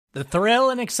The thrill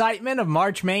and excitement of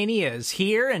March Mania is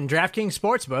here, and DraftKings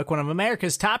Sportsbook, one of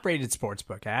America's top-rated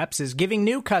sportsbook apps, is giving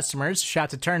new customers a shot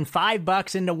to turn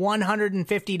 $5 into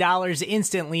 $150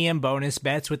 instantly in bonus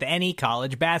bets with any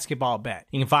college basketball bet.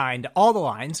 You can find all the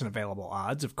lines and available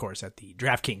odds, of course, at the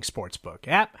DraftKings Sportsbook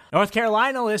app. North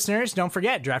Carolina listeners, don't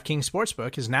forget, DraftKings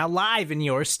Sportsbook is now live in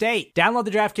your state. Download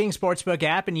the DraftKings Sportsbook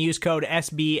app and use code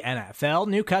SBNFL.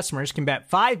 New customers can bet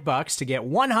 $5 to get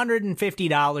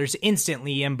 $150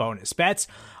 instantly in bonus bets,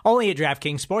 only at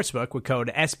DraftKings Sportsbook with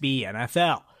code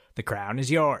SBNFL. The crown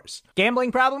is yours.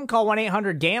 Gambling problem? Call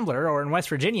 1-800-GAMBLER, or in West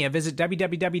Virginia, visit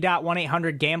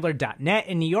www.1800gambler.net.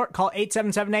 In New York, call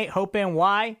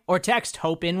 877-8-HOPE-NY or text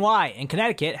HOPE-NY. In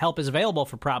Connecticut, help is available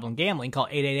for problem gambling. Call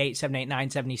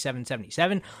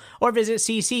 888-789-7777 or visit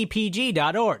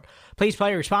ccpg.org. Please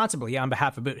play responsibly on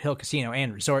behalf of Boot Hill Casino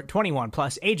and Resort. 21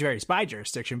 plus, age varies by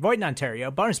jurisdiction. Void in Ontario.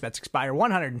 Bonus bets expire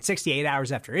 168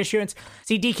 hours after issuance.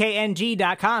 See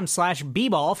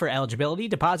dkng.com/bball for eligibility,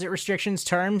 deposit restrictions,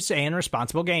 terms, and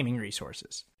responsible gaming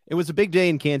resources. It was a big day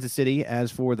in Kansas City,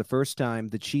 as for the first time,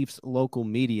 the Chiefs' local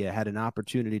media had an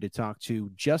opportunity to talk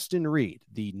to Justin Reid,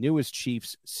 the newest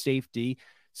Chiefs safety,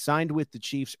 signed with the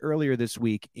Chiefs earlier this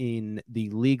week in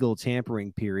the legal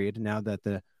tampering period. Now that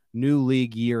the new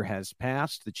league year has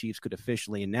passed, the Chiefs could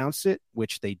officially announce it,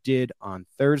 which they did on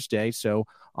Thursday. So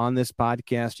on this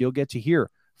podcast, you'll get to hear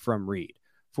from Reid.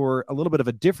 For a little bit of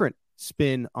a different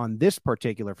spin on this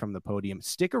particular From the Podium,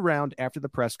 stick around after the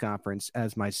press conference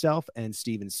as myself and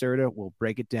Steven Serda will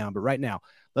break it down. But right now,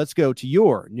 let's go to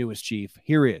your newest Chief.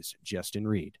 Here is Justin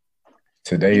Reid.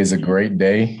 Today is a great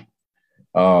day.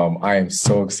 I am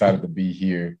so excited to be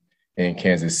here in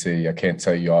Kansas City. I can't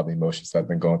tell you all the emotions that have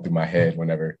been going through my head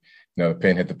whenever, the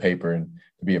pen hit the paper, and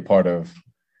to be a part of,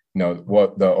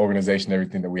 what the organization,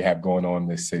 everything that we have going on in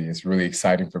this city. It's really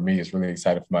exciting for me. It's really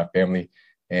exciting for my family.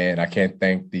 And I can't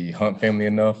thank the Hunt family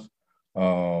enough.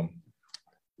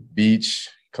 Beach,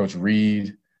 Coach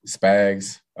Reid,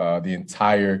 Spags, the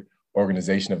entire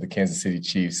organization of the Kansas City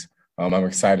Chiefs. I'm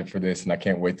excited for this, and I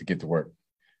can't wait to get to work.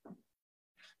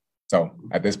 So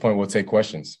at this point, we'll take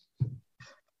questions.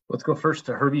 Let's go first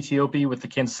to Herbie Teope with the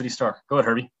Kansas City Star. Go ahead,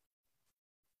 Herbie.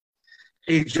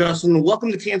 Hey, Justin,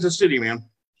 welcome to Kansas City, man.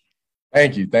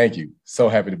 Thank you. So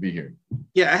happy to be here.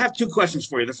 Yeah, I have two questions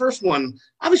for you. The first one,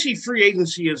 obviously free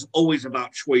agency is always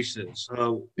about choices.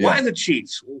 Why the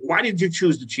Chiefs? Why did you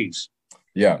choose the Chiefs?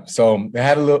 Yeah, so we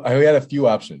had a few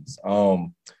options.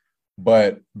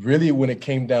 But really when it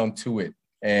came down to it,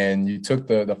 and you took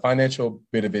the financial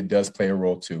bit of it does play a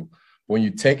role too. When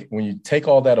you take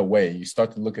all that away, you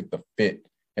start to look at the fit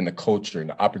and the culture and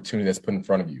the opportunity that's put in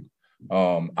front of you.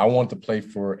 I want to play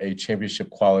for a championship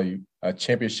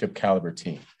caliber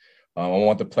team. I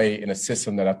want to play in a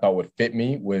system that I thought would fit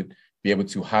me, would be able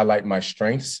to highlight my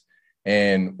strengths.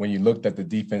 And when you looked at the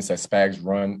defense that Spags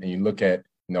run, and you look at,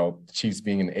 the Chiefs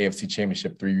being in the AFC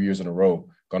Championship 3 years in a row,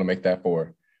 going to make that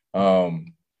 4.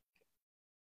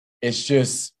 It's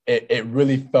just, it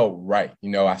really felt right.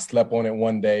 I slept on it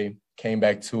one day, came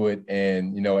back to it,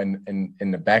 and,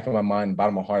 in the back of my mind,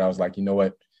 bottom of my heart, I was like, you know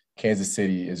what? Kansas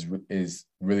City is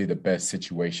really the best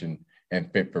situation and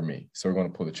fit for me. So we're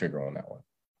going to pull the trigger on that one.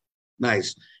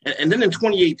 Nice. And then in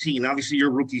 2018, obviously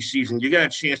your rookie season, you got a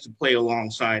chance to play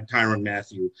alongside Tyrann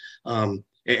Mathieu.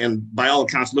 And by all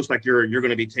accounts, it looks like you're going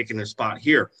to be taking a spot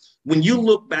here. When you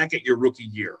look back at your rookie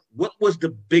year, what was the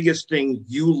biggest thing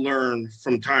you learned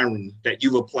from Tyrann that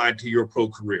you've applied to your pro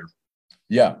career?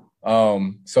 Yeah.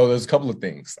 So there's a couple of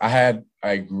things. I had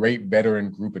a great veteran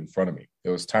group in front of me. It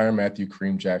was Tyrann Mathieu,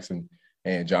 Kareem Jackson,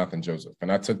 and Jonathan Joseph. And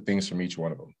I took things from each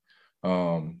one of them.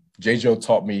 J-Jo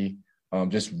taught me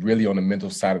just really on the mental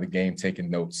side of the game,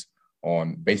 taking notes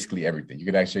on basically everything. You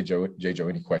could ask J-Jo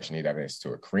any question, he'd have an answer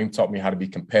to it. Kareem taught me how to be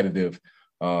competitive.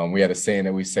 We had a saying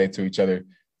that we say to each other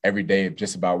every day,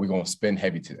 just about, we're going to spin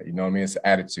heavy today. You know what I mean? It's an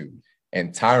attitude.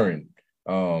 And Tyrann,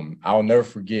 I'll never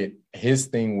forget, his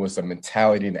thing was a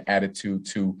mentality and the attitude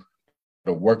to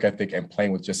the work ethic and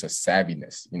playing with just a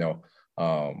savviness.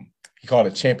 He called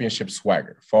it championship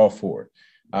swagger, fall forward.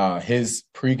 His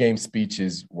pregame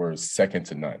speeches were second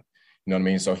to none. You know what I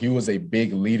mean? So he was a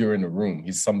big leader in the room.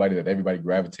 He's somebody that everybody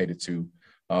gravitated to.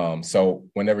 So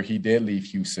whenever he did leave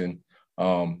Houston,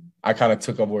 I kind of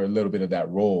took over a little bit of that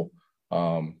role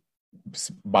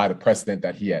by the precedent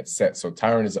that he had set. So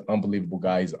Tyrann is an unbelievable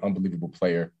guy. He's an unbelievable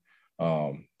player.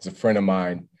 He's a friend of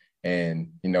mine.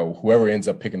 And, whoever ends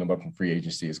up picking him up from free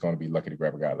agency is going to be lucky to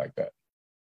grab a guy like that.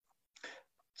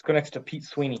 Let's go next to Pete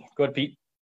Sweeney. Go ahead, Pete.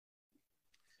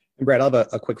 Brad, I'll have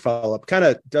a quick follow-up, kind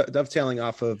of dovetailing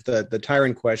off of the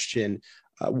Tyrann question.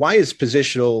 Why is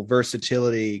positional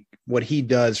versatility, what he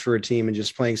does for a team and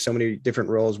just playing so many different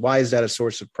roles, why is that a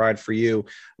source of pride for you?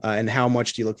 And how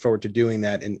much do you look forward to doing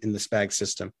that in the SPAG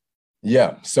system?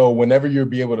 Yeah. So whenever you're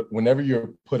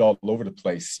put all over the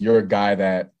place, you're a guy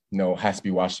that, has to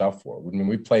be watched out for. I mean,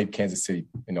 we played Kansas City,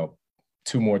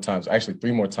 3 more times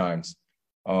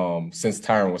since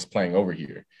Tyron was playing over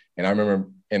here. And I remember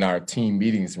in our team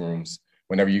meetings rooms,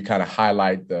 whenever you kind of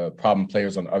highlight the problem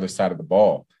players on the other side of the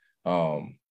ball,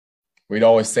 we'd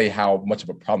always say how much of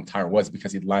a problem Tyron was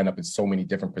because he'd line up in so many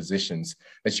different positions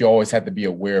that you always had to be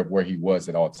aware of where he was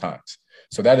at all times.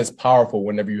 So that is powerful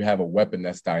whenever you have a weapon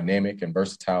that's dynamic and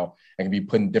versatile and can be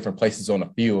put in different places on the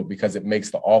field, because it makes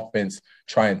the offense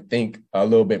try and think a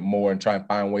little bit more and try and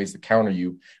find ways to counter you.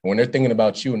 And when they're thinking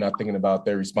about you and not thinking about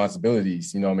their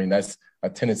responsibilities, that's a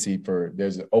tendency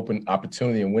there's an open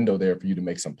opportunity and window there for you to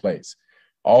make some plays.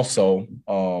 Also,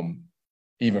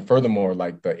 even furthermore,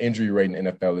 like the injury rate in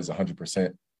the NFL is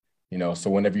 100%, so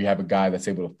whenever you have a guy that's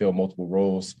able to fill multiple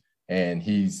roles and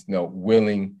he's,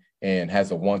 willing and has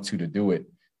a want-to do it,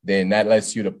 then that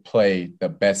lets you to play the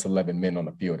best 11 men on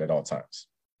the field at all times.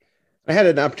 I had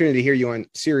an opportunity to hear you on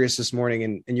Sirius this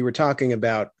morning, and you were talking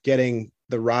about getting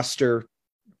the roster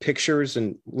pictures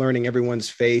and learning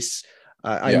everyone's face.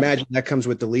 I imagine that comes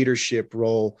with the leadership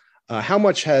role. How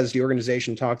much has the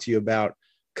organization talked to you about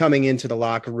coming into the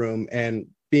locker room and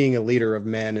being a leader of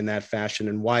men in that fashion,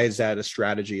 and why is that a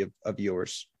strategy of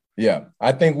yours? Yeah,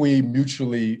 I think we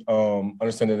mutually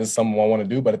understand that this is something I want to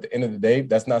do, but at the end of the day,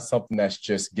 that's not something that's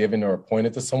just given or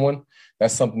appointed to someone.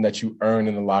 That's something that you earn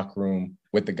in the locker room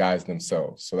with the guys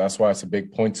themselves. So that's why it's a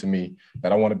big point to me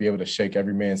that I want to be able to shake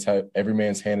every man's hand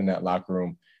in that locker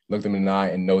room, look them in the eye,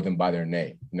 and know them by their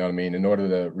name. You know what I mean? In order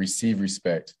to receive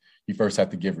respect, you first have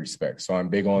to give respect. So I'm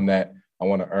big on that. I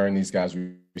want to earn these guys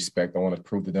respect. I want to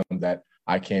prove to them that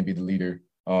I can be the leader.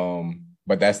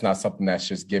 But that's not something that's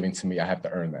just given to me. I have to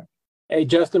earn that. Hey,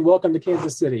 Justin, welcome to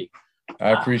Kansas City.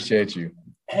 I appreciate you.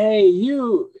 Hey,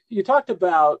 you talked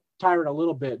about Tyron a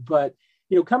little bit, but,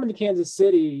 coming to Kansas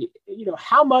City,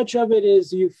 how much of it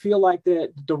is you feel like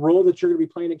that the role that you're going to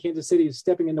be playing in Kansas City is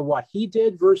stepping into what he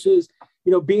did versus,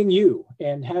 being you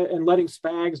and letting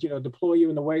Spags, deploy you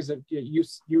in the ways that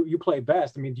you play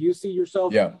best? I mean, do you see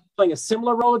yourself playing a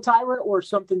similar role to Tyron or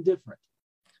something different?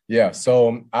 Yeah,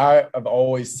 so I have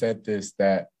always said this,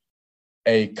 that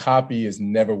a copy is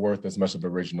never worth as much of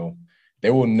original.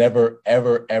 There will never,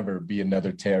 ever, ever be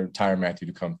another Tyrann Mathieu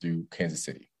to come through Kansas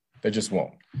City. There just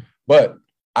won't. But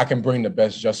I can bring the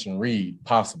best Justin Reid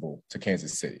possible to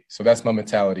Kansas City. So that's my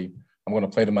mentality. I'm going to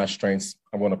play to my strengths.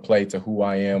 I'm going to play to who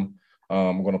I am.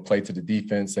 I'm going to play to the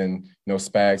defense. And,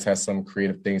 Spags has some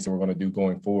creative things that we're going to do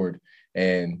going forward.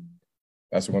 And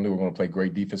that's what we're going to do. We're going to play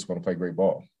great defense. We're going to play great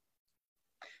ball.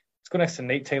 Let's go next to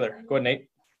Nate Taylor. Go ahead, Nate.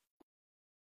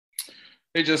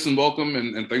 Hey, Justin, welcome,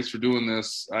 and thanks for doing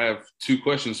this. I have 2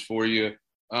 questions for you.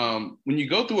 When you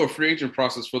go through a free agent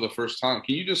process for the first time,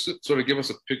 can you just sort of give us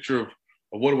a picture of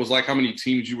what it was like, how many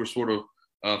teams you were sort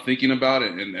of thinking about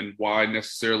it, and why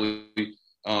necessarily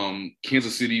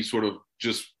Kansas City sort of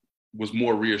just was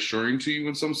more reassuring to you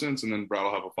in some sense? And then Brad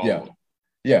will have a follow-up.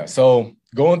 Yeah. So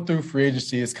going through free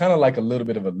agency is kind of like a little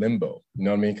bit of a limbo, you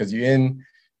know what I mean? Because you're in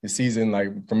the season,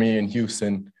 like for me in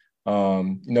Houston,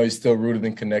 you're still rooted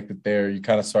and connected there. You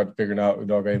kind of start figuring out,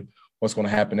 okay, what's going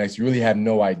to happen next. You really have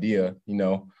no idea,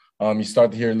 you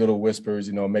start to hear little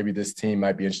whispers, maybe this team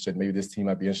might be interested, maybe this team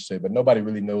might be interested, but nobody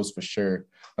really knows for sure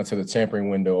until the tampering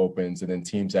window opens and then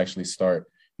teams actually start,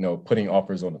 putting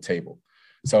offers on the table.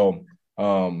 So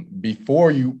before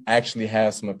you actually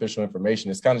have some official information,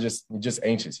 it's kind of just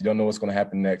anxious. You don't know what's going to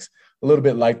happen next. A little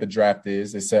bit like the draft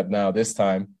is, except now this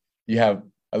time you have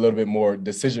a little bit more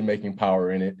decision-making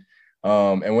power in it.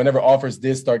 And whenever offers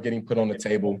did start getting put on the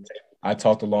table, I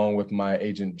talked along with my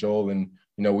agent, Joel, and,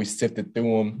 we sifted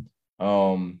through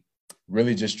them,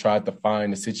 really just tried to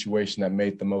find a situation that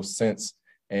made the most sense.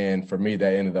 And for me,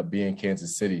 that ended up being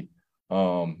Kansas City.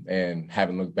 And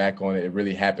having looked back on it, it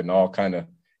really happened all kind of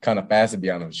fast, to be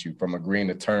honest with you, from agreeing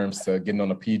to terms to getting on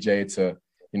the PJ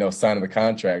to, signing the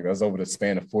contract. That was over the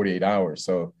span of 48 hours.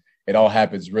 So it all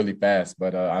happens really fast,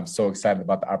 but I'm so excited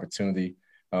about the opportunity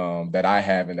that I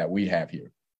have and that we have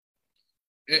here.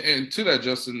 And to that,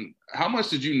 Justin, how much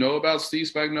did you know about Steve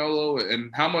Spagnuolo,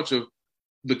 and how much of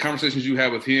the conversations you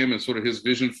had with him and sort of his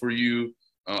vision for you,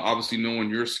 obviously knowing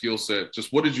your skill set,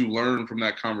 just what did you learn from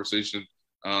that conversation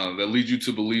that leads you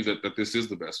to believe that this is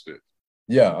the best fit?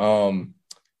 Yeah,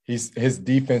 his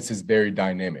defense is very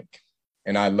dynamic,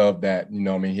 and I love that.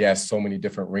 He has so many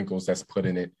different wrinkles that's put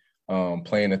in it.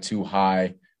 Playing a 2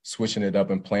 high, switching it up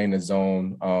and playing the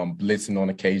zone, blitzing on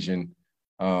occasion,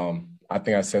 I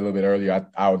think I said a little bit earlier,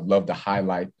 I would love to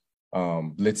highlight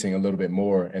blitzing a little bit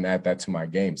more and add that to my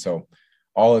game. So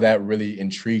all of that really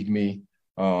intrigued me.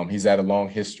 He's had a long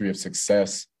history of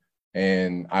success,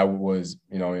 and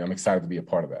I'm excited to be a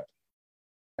part of that.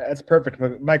 That's perfect.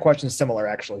 My question is similar,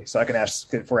 actually, so I can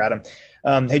ask it for Adam.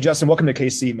 Hey, Justin, welcome to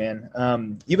KC,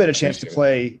 man. You've had a chance to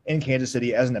play in Kansas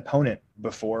City as an opponent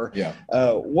before. Yeah.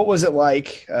 What was it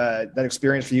like, that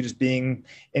experience for you, just being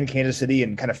in Kansas City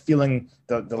and kind of feeling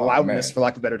the loudness, man, for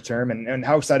lack of a better term, and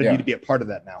how excited are you to be a part of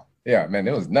that now? Yeah, man,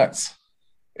 it was nuts.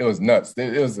 It was nuts.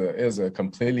 It was a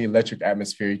completely electric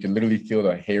atmosphere. You could literally feel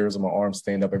the hairs on my arms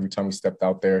stand up every time we stepped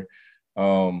out there.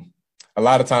 A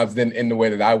lot of times didn't end the way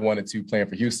that I wanted to playing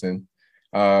for Houston,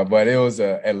 but it was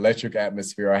an electric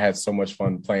atmosphere. I had so much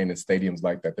fun playing in stadiums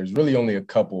like that. There's really only a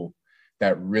couple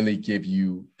that really give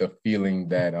you the feeling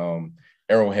that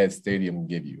Arrowhead Stadium can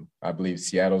give you. I believe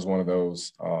Seattle's one of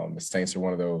those. The Saints are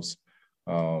one of those.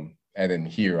 And then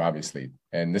here, obviously.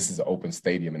 And this is an open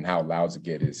stadium, and how loud it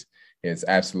gets is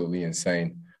absolutely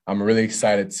insane. I'm really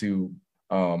excited to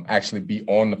actually be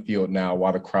on the field now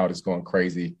while the crowd is going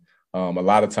crazy. A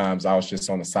lot of times I was just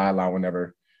on the sideline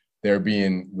whenever they're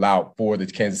being loud for the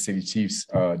Kansas City Chiefs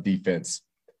defense.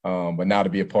 But now to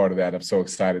be a part of that, I'm so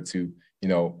excited to,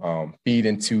 feed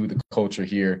into the culture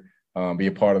here, be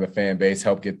a part of the fan base,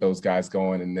 help get those guys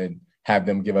going, and then have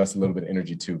them give us a little bit of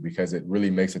energy too, because it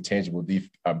really makes a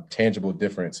tangible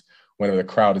difference whenever the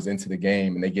crowd is into the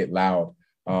game and they get loud.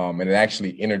 And it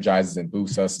actually energizes and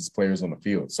boosts us as players on the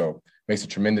field. So it makes a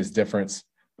tremendous difference.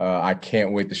 I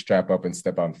can't wait to strap up and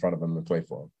step out in front of them and play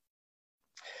for them.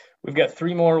 We've got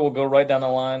three more. We'll go right down the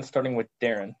line, starting with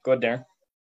Darren. Go ahead, Darren.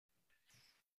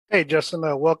 Hey, Justin,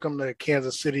 welcome to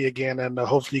Kansas City again, and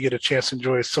hopefully you get a chance to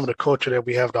enjoy some of the culture that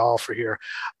we have to offer here.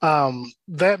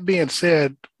 That being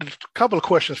said, a couple of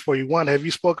questions for you. One, have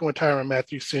you spoken with Tyrann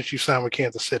Mathieu since you signed with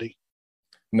Kansas City?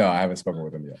 No, I haven't spoken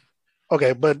with him yet.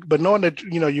 Okay, but knowing that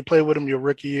you played with him your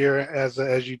rookie year,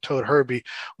 as you told Herbie,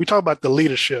 we talk about the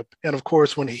leadership, and of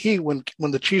course when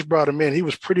the Chiefs brought him in, he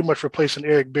was pretty much replacing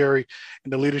Eric Berry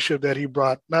and the leadership that he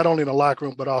brought, not only in the locker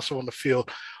room but also on the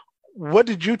field. What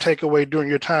did you take away during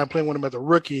your time playing with him as a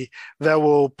rookie that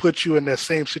will put you in that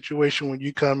same situation when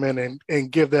you come in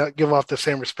and give off the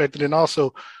same respect? And then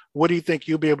also, what do you think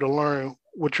you'll be able to learn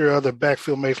with your other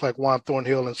backfield mates like Juan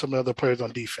Thornhill and some of the other players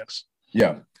on defense?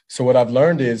 Yeah. So what I've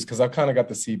learned is, because I've kind of got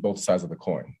to see both sides of the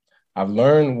coin, I've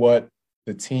learned what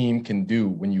the team can do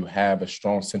when you have a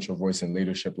strong central voice and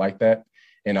leadership like that.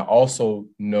 And I also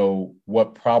know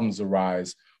what problems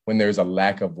arise when there's a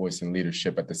lack of voice and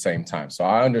leadership at the same time. So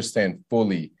I understand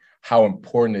fully how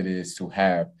important it is to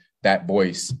have that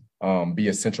voice, be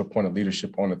a central point of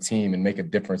leadership on a team and make a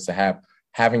difference, to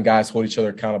having guys hold each other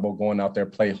accountable, going out there,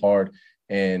 play hard,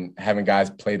 and having guys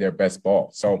play their best ball.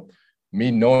 So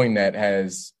me knowing that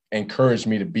has encouraged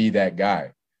me to be that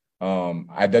guy.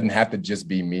 I doesn't have to just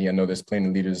be me. I know there's plenty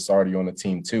of leaders that's already on the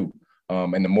team too.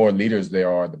 And the more leaders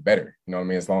there are, the better. You know what I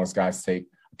mean? As long as guys take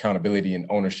accountability and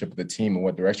ownership of the team and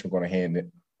what direction we're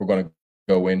going to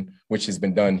go in, which has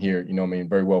been done here,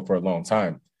 very well for a long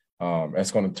time.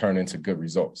 That's going to turn into good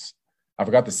results. I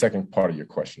forgot the second part of your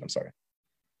question. I'm sorry.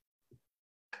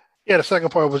 Yeah, the second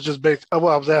part was just based. Well,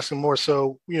 I was asking more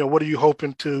so, what are you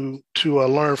hoping to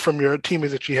learn from your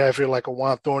teammates that you have here, like a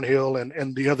Juan Thornhill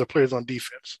and the other players on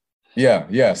defense?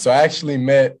 Yeah. So I actually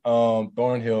met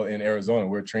Thornhill in Arizona.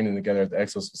 We're training together at the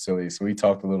Exos facility. So we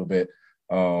talked a little bit.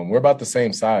 We're about the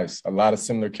same size, a lot of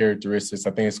similar characteristics.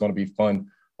 I think it's going to be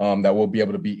fun that we'll be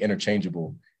able to be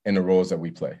interchangeable in the roles that we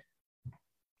play.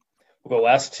 We'll go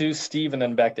last two, Steve, and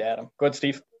then back to Adam. Go ahead,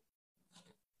 Steve.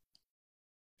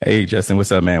 Hey, Justin,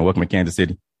 what's up, man? Welcome to Kansas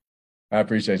City. I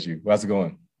appreciate you. How's it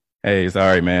going? Hey, it's all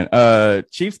right, man.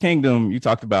 Chiefs Kingdom, you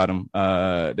talked about them.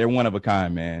 They're one of a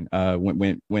kind, man.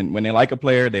 When they like a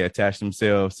player, they attach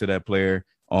themselves to that player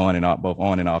both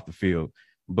on and off the field.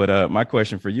 But my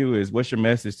question for you is, what's your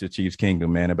message to Chiefs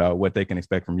Kingdom, man, about what they can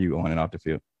expect from you on and off the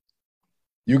field?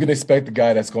 You can expect a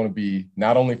guy that's going to be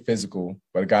not only physical,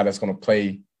 but a guy that's going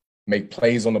to make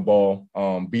plays on the ball,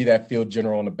 be that field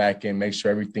general on the back end, make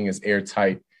sure everything is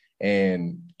airtight.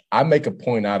 And I make a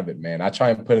point out of it, man. I try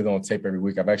and put it on tape every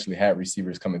week. I've actually had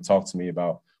receivers come and talk to me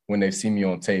about when they've seen me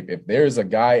on tape. If there's a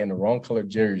guy in the wrong colored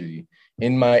jersey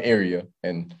in my area,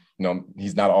 and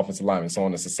he's not an offensive lineman,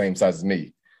 someone that's the same size as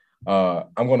me, I'm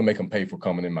going to make him pay for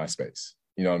coming in my space.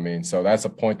 You know what I mean? So that's a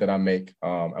point that I make.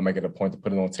 I make it a point to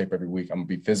put it on tape every week. I'm going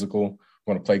to be physical.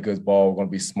 We're going to play good ball. We're going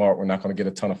to be smart. We're not going to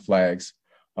get a ton of flags.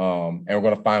 And we're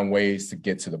going to find ways to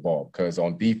get to the ball, because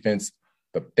on defense,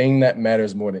 the thing that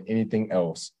matters more than anything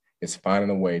else is finding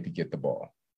a way to get the ball.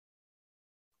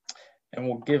 And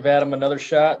we'll give Adam another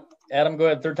shot. Adam, go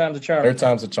ahead. Third time's a charm. Third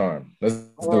time's a charm. Let's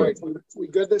do it. We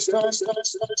good this time?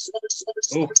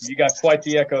 Oh, you got quite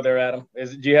the echo there, Adam.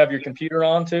 Do you have your computer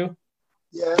on too?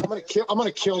 Yeah, I'm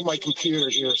gonna kill my computer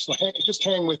here. So just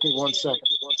hang with me 1 second.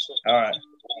 All right.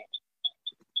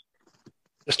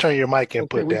 Just turn your mic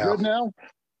input we down. Good now?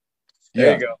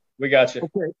 There you go. We got you.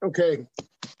 Okay.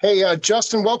 Hey,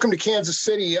 Justin, welcome to Kansas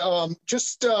City.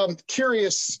 Just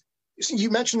curious.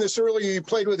 You mentioned this earlier. You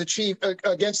played with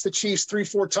against the Chiefs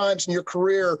 3-4 times in your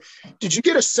career. Did you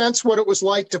get a sense what it was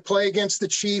like to play against the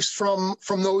Chiefs from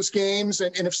those games?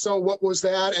 And if so, what was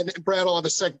that? And Brad, I'll have a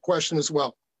second question as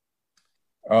well.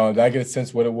 Did I get a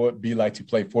sense what it would be like to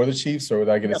play for the Chiefs, or would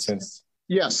I get a sense?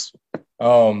 Yes.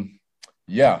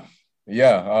 Yeah.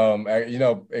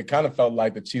 It kind of felt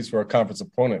like the Chiefs were a conference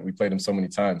opponent. We played them so many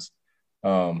times.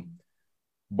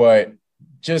 But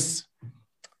just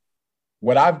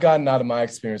what I've gotten out of my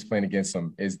experience playing against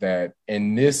them is that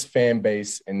in this fan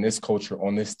base, in this culture,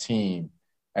 on this team,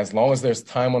 as long as there's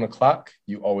time on the clock,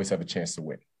 you always have a chance to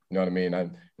win. You know what I mean?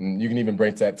 And you can even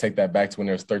take that back to when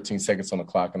there's 13 seconds on the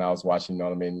clock and I was watching, you know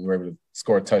what I mean? You were able to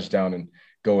score a touchdown and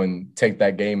go and take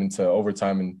that game into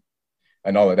overtime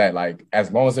and all of that. Like,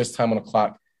 as long as there's time on the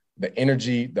clock, the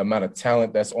energy, the amount of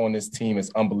talent that's on this team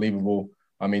is unbelievable.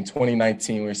 I mean,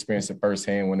 2019, we experienced it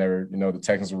firsthand whenever, the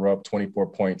Texans were up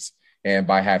 24 points. And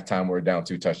by halftime, we're down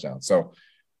 2 touchdowns. So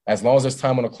as long as there's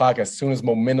time on the clock, as soon as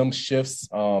momentum shifts,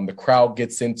 the crowd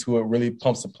gets into it, really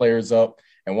pumps the players up.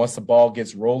 And once the ball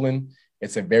gets rolling,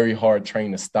 it's a very hard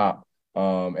train to stop.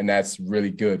 And that's really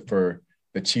good for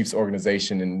the Chiefs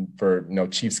organization and for,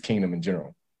 Chiefs Kingdom in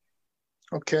general.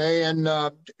 Okay. And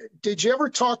did you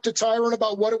ever talk to Tyron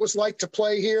about what it was like to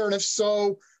play here? And if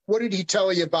so, what did he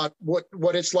tell you about what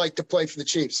it's like to play for the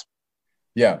Chiefs?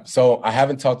 Yeah, so I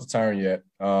haven't talked to Tyron yet.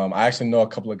 I actually know a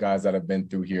couple of guys that have been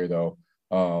through here, though.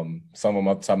 Some of them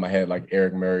up the top of my head, like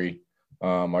Eric Murray,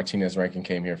 Martinez Rankin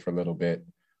came here for a little bit.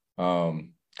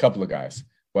 Couple of guys.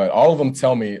 But all of them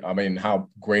tell me, I mean, how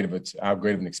great of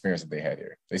an experience that they had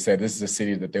here. They said this is a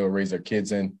city that they will raise their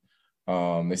kids in.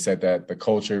 They said that the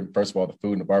culture, first of all, the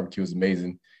food and the barbecue is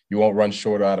amazing. You won't run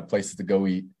short out of places to go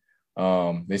eat.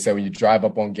 They said when you drive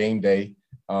up on game day,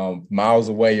 miles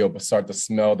away, you'll start to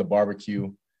smell the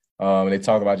barbecue. They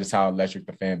talk about just how electric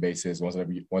the fan base is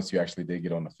once you actually did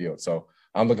get on the field. So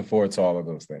I'm looking forward to all of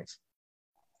those things.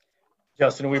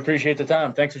 Justin, we appreciate the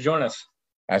time. Thanks for joining us.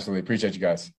 Absolutely. Appreciate you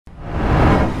guys.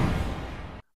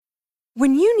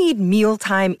 When you need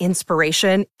mealtime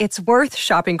inspiration, it's worth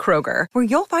shopping Kroger, where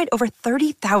you'll find over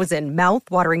 30,000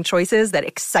 mouth-watering choices that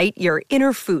excite your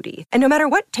inner foodie. And no matter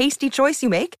what tasty choice you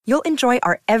make, you'll enjoy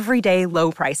our everyday low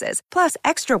prices, plus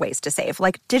extra ways to save,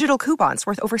 like digital coupons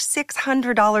worth over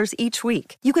 $600 each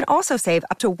week. You can also save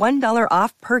up to $1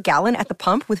 off per gallon at the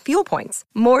pump with fuel points.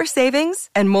 More savings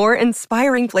and more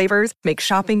inspiring flavors make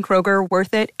shopping Kroger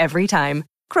worth it every time.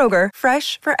 Kroger,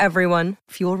 fresh for everyone.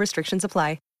 Fuel restrictions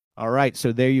apply. All right,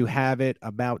 so there you have it,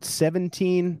 about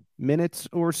 17 minutes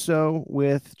or so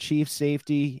with Chief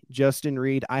Safety Justin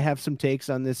Reid. I have some takes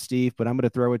on this, Steve, but I'm going to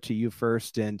throw it to you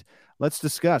first, and let's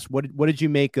discuss. What did you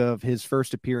make of his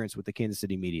first appearance with the Kansas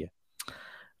City media?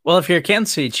 Well, if you're a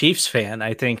Kansas City Chiefs fan,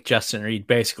 I think Justin Reid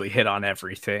basically hit on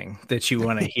everything that you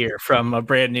want to hear from a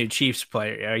brand new Chiefs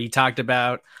player. He talked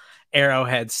about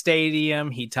Arrowhead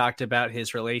Stadium. He talked about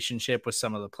his relationship with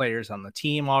some of the players on the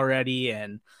team already,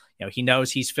 and he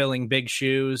knows he's filling big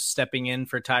shoes, stepping in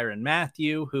for Tyrann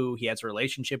Mathieu, who he has a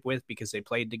relationship with because they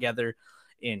played together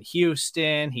in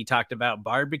Houston. He talked about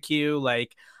barbecue. I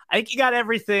think you got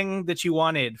everything that you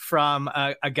wanted from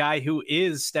a guy who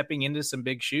is stepping into some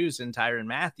big shoes in Tyrann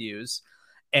Mathieu's.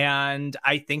 And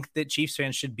I think that Chiefs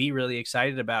fans should be really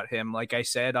excited about him. Like I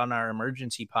said on our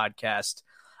emergency podcast,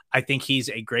 I think he's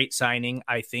a great signing.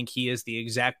 I think he is the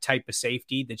exact type of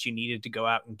safety that you needed to go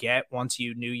out and get once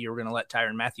you knew you were going to let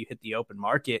Tyrann Mathieu hit the open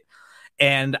market.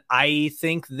 And I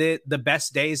think that the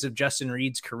best days of Justin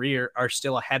Reid's career are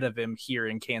still ahead of him here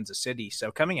in Kansas City. So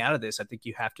coming out of this, I think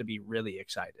you have to be really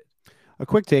excited. A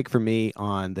quick take for me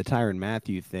on the Tyrann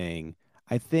Mathieu thing.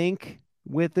 I think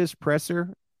with this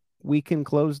presser, we can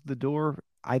close the door.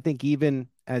 I think even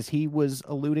as he was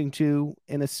alluding to,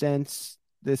 in a sense,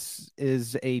 this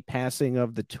is a passing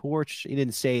of the torch. He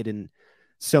didn't say it in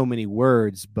so many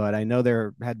words, but I know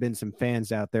there had been some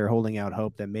fans out there holding out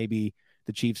hope that maybe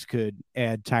the Chiefs could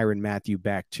add Tyrann Mathieu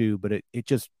back too, but it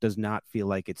just does not feel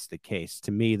like it's the case.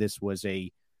 To me, this was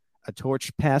a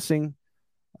torch passing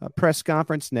press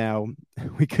conference. Now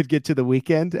we could get to the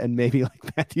weekend and maybe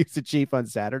like Matthew's the Chief on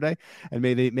Saturday, and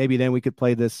maybe then we could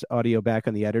play this audio back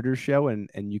on the editor's show and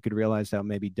you could realize how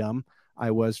maybe dumb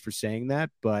I was for saying that.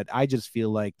 But I just feel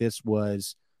like this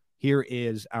was, here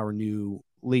is our new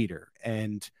leader.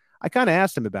 And I kind of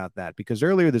asked him about that because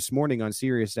earlier this morning on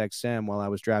Sirius XM, while I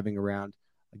was driving around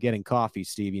getting coffee,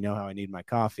 Steve, you know how I need my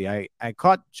coffee, I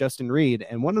caught Justin Reid.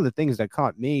 And one of the things that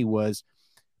caught me was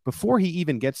before he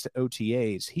even gets to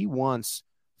OTAs, he wants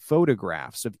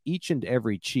photographs of each and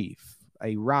every chief,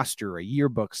 a roster, a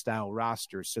yearbook style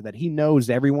roster, so that he knows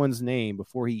everyone's name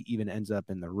before he even ends up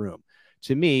in the room.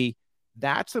 To me,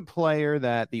 that's a player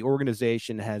that the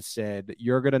organization has said,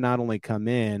 you're going to not only come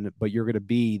in, but you're going to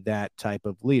be that type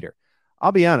of leader.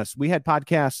 I'll be honest. We had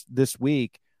podcasts this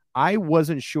week. I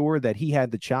wasn't sure that he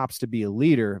had the chops to be a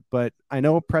leader, but I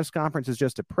know a press conference is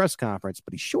just a press conference,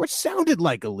 but he sure sounded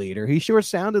like a leader. He sure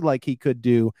sounded like he could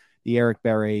do the Eric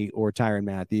Berry or Tyrann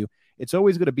Mathieu. It's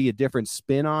always going to be a different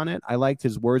spin on it. I liked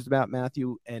his words about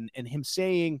Mathieu and him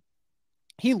saying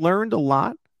he learned a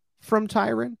lot from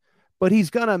Tyrann, but he's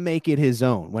going to make it his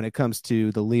own when it comes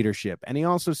to the leadership. And he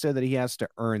also said that he has to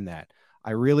earn that.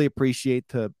 I really appreciate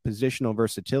the positional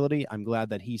versatility. I'm glad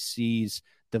that he sees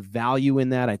the value in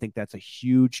that. I think that's a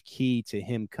huge key to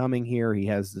him coming here. He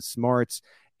has the smarts.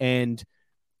 And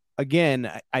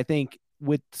again, I think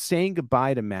with saying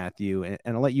goodbye to Mathieu, and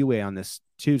I'll let you weigh on this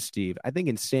too, Steve, I think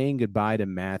in saying goodbye to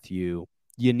Mathieu,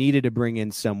 you needed to bring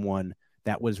in someone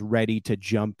that was ready to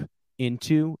jump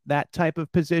into that type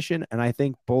of position. And I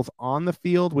think both on the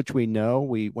field, which we know,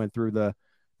 we went through the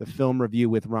film review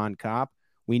with Ron Kopp,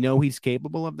 we know he's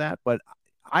capable of that. But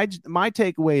my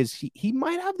takeaway is he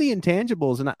might have the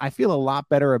intangibles, and I feel a lot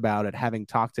better about it having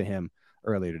talked to him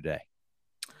earlier today.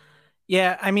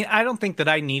 Yeah, I mean, I don't think that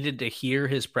I needed to hear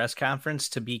his press conference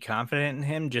to be confident in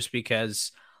him, just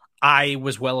because I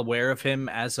was well aware of him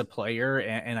as a player.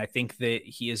 And I think that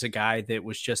he is a guy that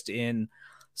was just in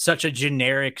such a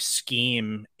generic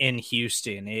scheme in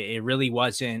Houston. It really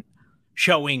wasn't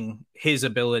showing his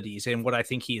abilities and what I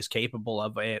think he is capable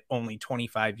of at only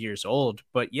 25 years old.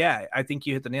 But yeah, I think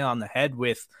you hit the nail on the head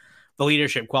with the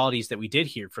leadership qualities that we did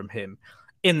hear from him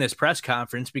in this press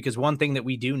conference, because one thing that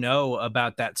we do know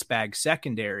about that Spag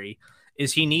secondary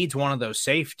is he needs one of those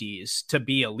safeties to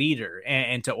be a leader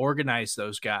and to organize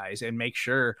those guys and make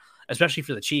sure, especially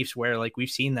for the Chiefs, where like we've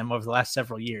seen them over the last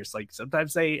several years, like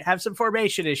sometimes they have some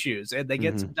formation issues and they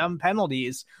get some dumb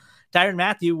penalties. Tyrann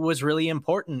Mathieu was really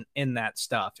important in that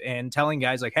stuff and telling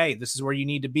guys like, hey, this is where you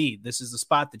need to be. This is the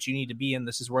spot that you need to be in.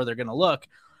 This is where they're going to look.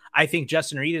 I think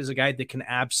Justin Reid is a guy that can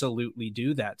absolutely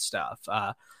do that stuff.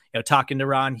 Talking to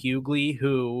Ron Hughley,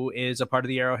 who is a part of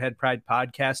the Arrowhead Pride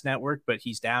podcast network, but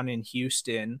he's down in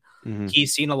Houston.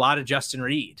 He's seen a lot of Justin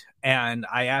Reid. And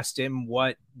I asked him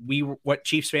what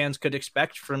Chiefs fans could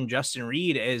expect from Justin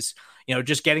Reid is,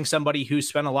 just getting somebody who's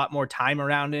spent a lot more time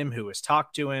around him, who has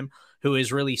talked to him, who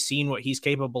has really seen what he's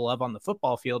capable of on the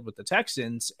football field with the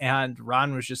Texans. And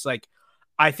Ron was just like,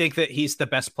 I think that he's the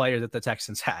best player that the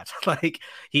Texans had. Like,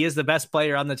 he is the best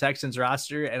player on the Texans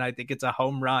roster. And I think it's a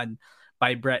home run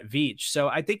by Brett Veach. So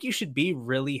I think you should be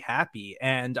really happy.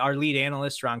 And our lead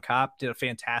analyst, Ron Kopp, did a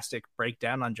fantastic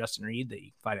breakdown on Justin Reid that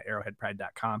you can find at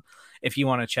arrowheadpride.com if you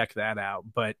want to check that out.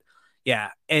 But yeah,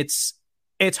 it's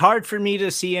hard for me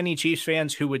to see any Chiefs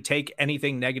fans who would take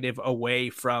anything negative away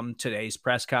from today's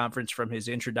press conference, from his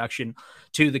introduction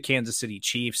to the Kansas City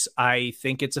Chiefs. I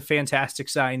think it's a fantastic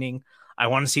signing. I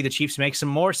want to see the Chiefs make some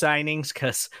more signings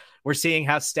because we're seeing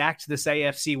how stacked this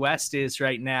AFC West is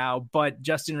right now. But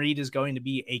Justin Reid is going to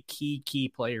be a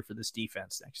key player for this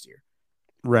defense next year.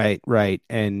 Right.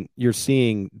 And you're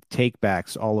seeing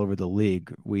takebacks all over the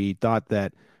league. We thought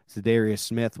that Zadarius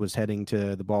Smith was heading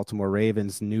to the Baltimore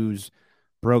Ravens. News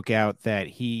broke out that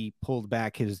he pulled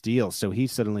back his deal, so he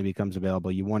suddenly becomes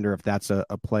available. You wonder if that's a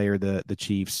player the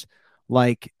Chiefs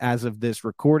like. As of this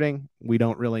recording, we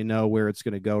don't really know where it's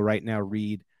going to go. Right now,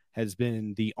 Reid has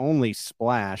been the only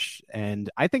splash,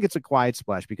 and I think it's a quiet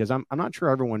splash because I'm not sure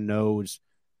everyone knows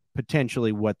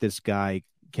potentially what this guy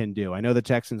can do. I know the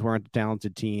Texans weren't a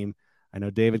talented team. I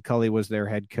know David Culley was their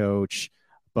head coach,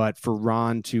 but for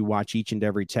Ron to watch each and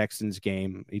every Texans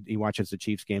game, he watches the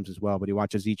Chiefs games as well, but he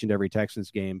watches each and every Texans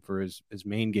game for his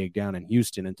main gig down in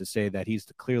Houston, and to say that he's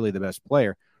clearly the best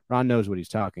player, Ron knows what he's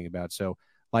talking about. So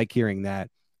like hearing that.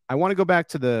 I want to go back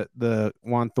to the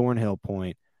Juan Thornhill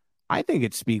point. I think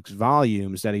it speaks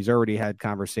volumes that he's already had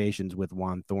conversations with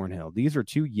Juan Thornhill. These are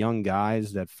two young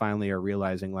guys that finally are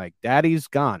realizing, like, daddy's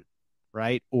gone,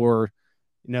 right? Or,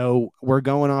 we're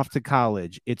going off to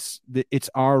college. It's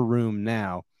our room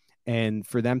now. And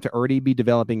for them to already be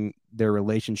developing their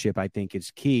relationship, I think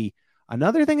is key.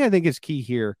 Another thing I think is key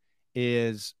here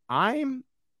is I'm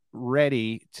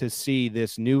ready to see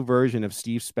this new version of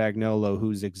Steve Spagnuolo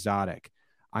who's exotic.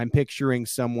 I'm picturing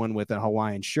someone with a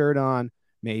Hawaiian shirt on,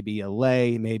 maybe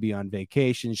LA, maybe on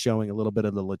vacation, showing a little bit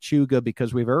of the Lechuga,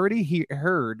 because we've already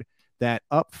heard that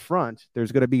up front,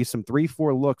 there's going to be some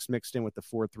 3-4 looks mixed in with the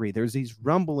 4-3. There's these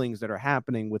rumblings that are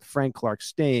happening with Frank Clark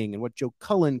staying and what Joe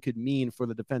Cullen could mean for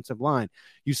the defensive line.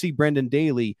 You see Brendan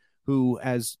Daly, who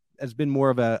has been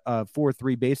more of a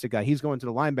 4-3 basic guy. He's going to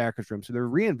the linebackers room. So they're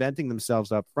reinventing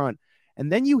themselves up front.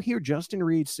 And then you hear Justin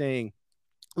Reid saying,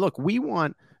 look, we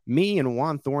want me and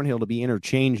Juan Thornhill to be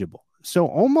interchangeable. So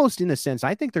almost in a sense,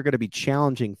 I think they're going to be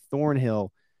challenging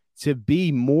Thornhill to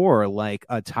be more like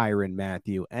a Tyrann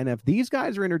Mathieu. And if these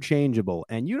guys are interchangeable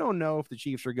and you don't know if the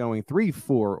Chiefs are going 3-4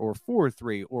 or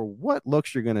 4-3 or what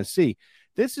looks you're going to see,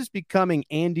 this is becoming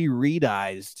Andy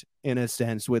Reidized in a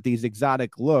sense with these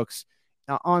exotic looks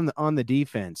on the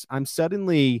defense. I'm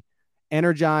suddenly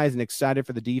energized and excited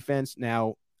for the defense.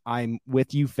 Now, I'm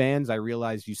with you fans. I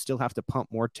realize you still have to pump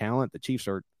more talent. The Chiefs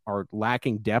are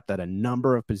lacking depth at a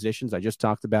number of positions. I just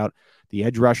talked about the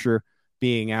edge rusher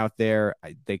being out there.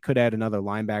 They could add another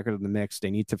linebacker to the mix.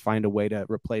 They need to find a way to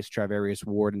replace Travarius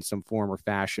Ward in some form or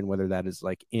fashion, whether that is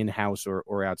like in-house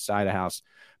or outside of house.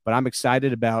 But I'm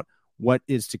excited about what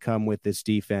is to come with this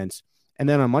defense. And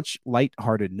then on a much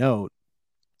lighthearted note,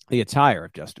 the attire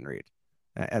of Justin Reid.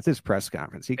 At this press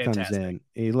conference, he comes in,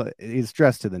 he's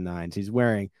dressed to the nines. He's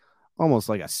wearing almost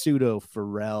like a pseudo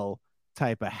Pharrell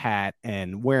type of hat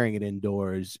and wearing it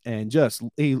indoors. And just,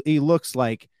 he looks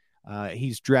like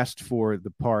he's dressed for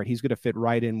the part. He's going to fit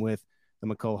right in with the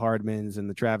McCole Hardmans and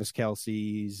the Travis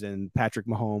Kelce's and Patrick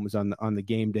Mahomes on the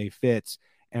game day fits.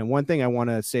 And one thing I want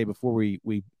to say before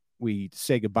we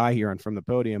say goodbye here on From the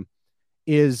Podium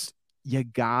is you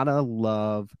gotta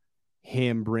love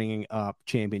him bringing up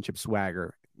championship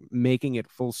swagger, making it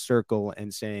full circle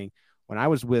and saying, when I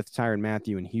was with Tyrann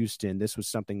Mathieu in Houston, this was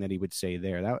something that he would say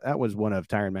there. That was one of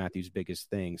Tyrann Mathieu's biggest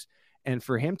things. And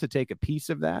for him to take a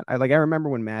piece of that, I remember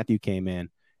when Mathieu came in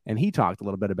and he talked a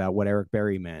little bit about what Eric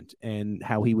Berry meant and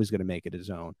how he was going to make it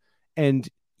his own. And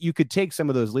you could take some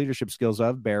of those leadership skills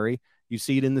of Berry. You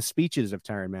see it in the speeches of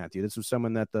Tyrann Mathieu. This was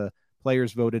someone that the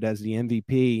players voted as the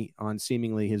MVP on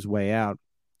seemingly his way out.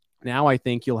 Now I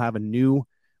think you'll have a new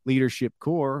leadership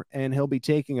core and he'll be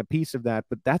taking a piece of that,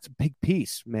 but that's a big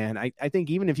piece, man. I think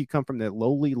even if you come from the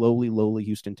lowly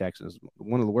Houston Texans,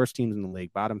 one of the worst teams in the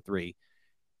league, bottom 3,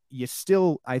 you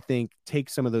still, I think, take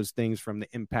some of those things from the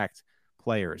impact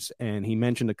players. And he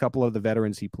mentioned a couple of the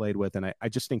veterans he played with. And I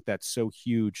just think that's so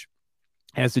huge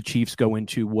as the Chiefs go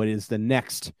into what is the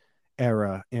next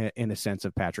era in a sense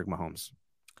of Patrick Mahomes.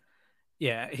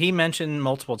 Yeah, he mentioned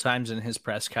multiple times in his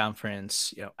press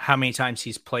conference, how many times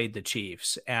he's played the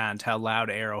Chiefs and how loud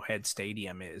Arrowhead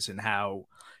Stadium is and how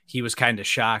he was kind of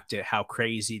shocked at how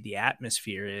crazy the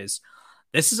atmosphere is.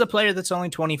 This is a player that's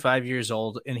only 25 years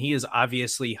old, and he is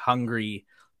obviously hungry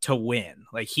to win.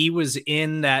 Like, he was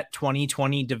in that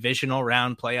 2020 divisional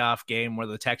round playoff game where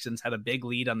the Texans had a big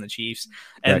lead on the Chiefs,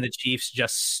 and the Chiefs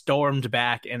just stormed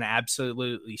back and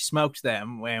absolutely smoked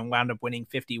them and wound up winning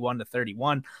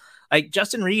 51-31. Like,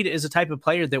 Justin Reid is a type of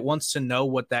player that wants to know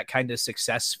what that kind of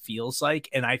success feels like.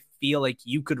 And I feel like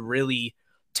you could really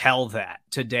tell that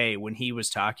today when he was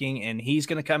talking, and he's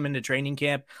going to come into training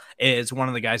camp as one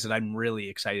of the guys that I'm really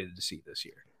excited to see this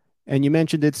year. And you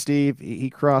mentioned it, Steve. He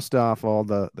crossed off all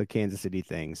the Kansas City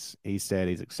things. He said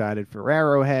he's excited for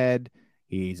Arrowhead.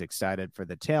 He's excited for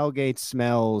the tailgate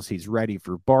smells. He's ready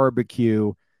for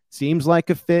barbecue. Seems like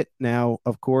a fit. Now,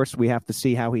 of course, we have to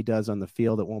see how he does on the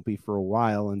field. It won't be for a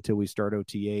while until we start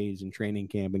OTAs and training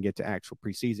camp and get to actual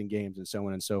preseason games and so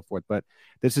on and so forth. But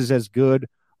this is as good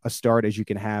a start as you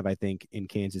can have, I think, in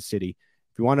Kansas City.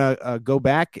 If you want to go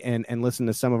back and listen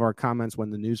to some of our comments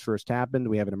when the news first happened,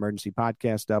 we have an emergency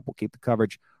podcast up. We'll keep the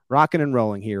coverage rocking and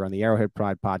rolling here on the Arrowhead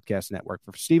Pride Podcast Network.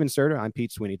 For Steven Serda, I'm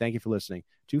Pete Sweeney. Thank you for listening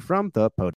to From the Podium.